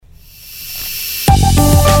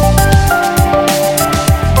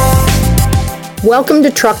Welcome to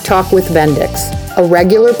Truck Talk with Bendix, a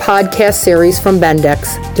regular podcast series from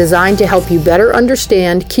Bendix designed to help you better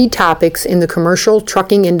understand key topics in the commercial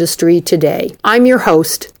trucking industry today. I'm your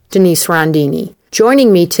host, Denise Rondini.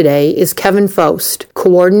 Joining me today is Kevin Faust,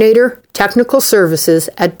 Coordinator, Technical Services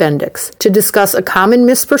at Bendix, to discuss a common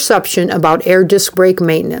misperception about air disc brake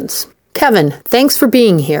maintenance. Kevin, thanks for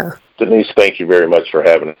being here. Denise, thank you very much for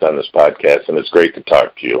having us on this podcast, and it's great to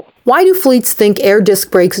talk to you. Why do fleets think air disc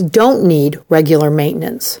brakes don't need regular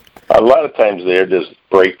maintenance? A lot of times the air disc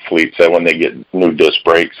brake fleets, when they get new disc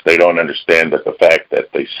brakes, they don't understand that the fact that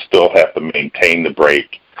they still have to maintain the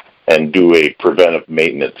brake and do a preventive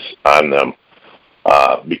maintenance on them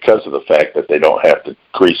because of the fact that they don't have to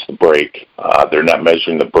grease the brake. They're not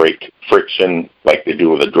measuring the brake friction like they do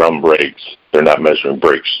with the drum brakes. They're not measuring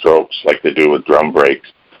brake strokes like they do with drum brakes.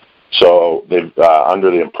 So they've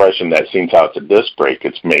under the impression that since it's a disc brake,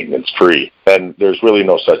 it's maintenance-free. And there's really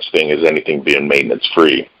no such thing as anything being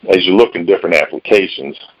maintenance-free. As you look in different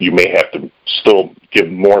applications, you may have to still give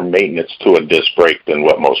more maintenance to a disc brake than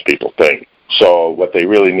what most people think. So what they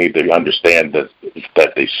really need to understand is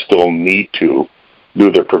that they still need to do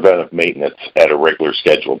their preventive maintenance at a regular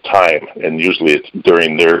scheduled time. And usually it's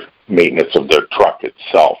during their maintenance of their truck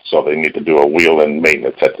itself. So they need to do a wheel-in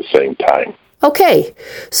maintenance at the same time. Okay,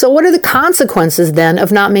 so what are the consequences then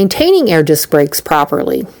of not maintaining air disc brakes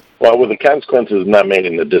properly? Well, with the consequences of not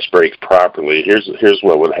maintaining the disc brakes properly, here's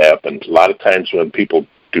what would happen. A lot of times when people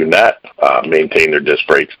do not maintain their disc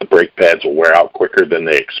brakes, the brake pads will wear out quicker than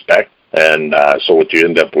they expect. And so what you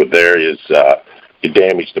end up with there is you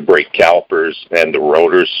damage the brake calipers and the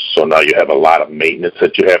rotors. So now you have a lot of maintenance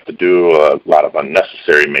that you have to do, a lot of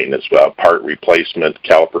unnecessary maintenance, part replacement,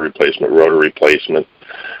 caliper replacement, rotor replacement.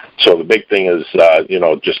 So the big thing is,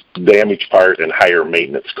 just damage part and higher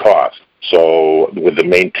maintenance costs. So with the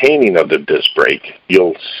maintaining of the disc brake,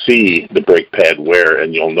 you'll see the brake pad wear,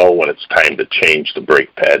 and you'll know when it's time to change the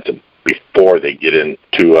brake pads before they get into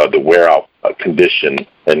the wear-out condition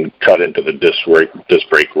and cut into the disc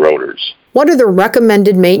brake rotors. What are the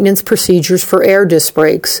recommended maintenance procedures for air disc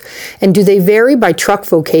brakes, and do they vary by truck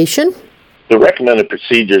vocation? The recommended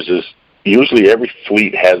procedures is usually every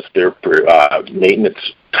fleet has their maintenance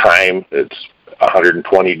time. It's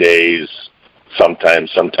 120 days, sometimes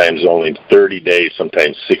only 30 days,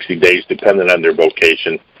 sometimes 60 days, depending on their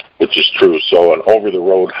vocation, which is true. So an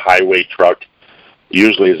over-the-road highway truck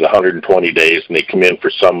usually is 120 days, and they come in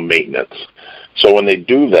for some maintenance. So when they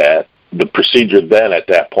do that, the procedure then at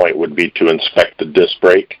that point would be to inspect the disc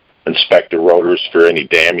brake, inspect the rotors for any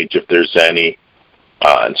damage if there's any,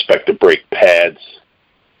 inspect the brake pads,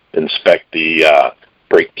 inspect the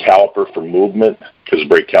brake caliper for movement, because the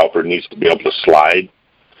brake caliper needs to be able to slide.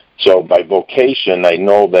 So by vocation, I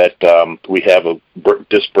know that we have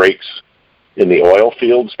disc brakes in the oil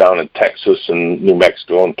fields down in Texas and New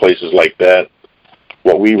Mexico and places like that.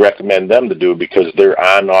 What we recommend them to do, because they're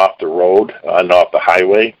on off the road, on off the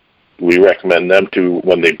highway, we recommend them to,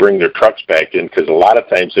 when they bring their trucks back in, because a lot of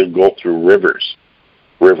times they go through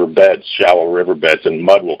riverbeds, shallow riverbeds, and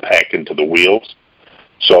mud will pack into the wheels.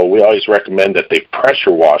 So we always recommend that they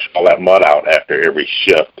pressure wash all that mud out after every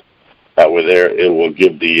shift. That way it will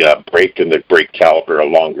give the brake and the brake caliper a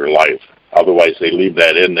longer life. Otherwise, they leave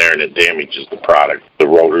that in there and it damages the product. The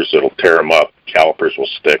rotors, it'll tear them up. Calipers will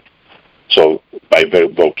stick. So by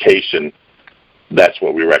vocation, that's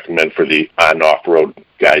what we recommend for the on-off-road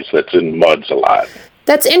guys that's in muds a lot.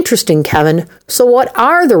 That's interesting, Kevin. So what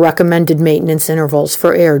are the recommended maintenance intervals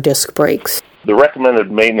for air disc brakes? The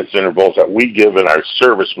recommended maintenance intervals that we give in our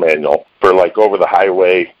service manual for like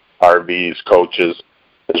over-the-highway RVs, coaches,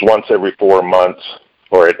 is once every 4 months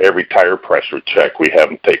or at every tire pressure check we have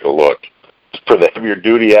them take a look. For the heavier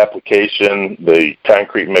duty application, the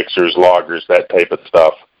concrete mixers, loggers, that type of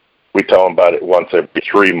stuff, we tell them about it once every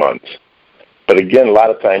 3 months. But again, a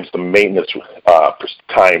lot of times the maintenance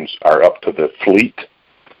times are up to the fleet.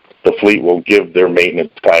 The fleet will give their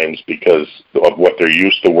maintenance times because of what they're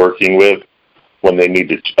used to working with. When they need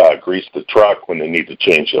to grease the truck, when they need to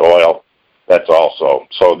change the oil, that's also.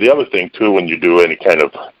 So the other thing, too, when you do any kind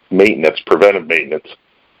of maintenance, preventive maintenance,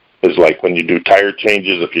 is like when you do tire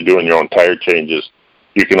changes, if you're doing your own tire changes,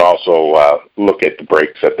 you can also look at the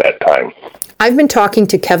brakes at that time. I've been talking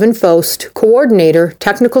to Kevin Faust, Coordinator,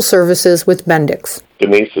 Technical Services with Bendix.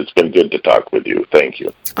 Denise, it's been good to talk with you. Thank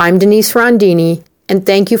you. I'm Denise Rondini, and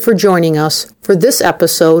thank you for joining us for this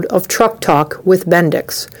episode of Truck Talk with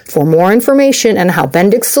Bendix. For more information on how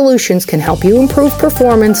Bendix Solutions can help you improve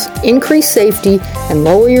performance, increase safety, and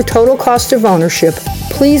lower your total cost of ownership,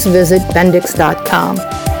 please visit Bendix.com.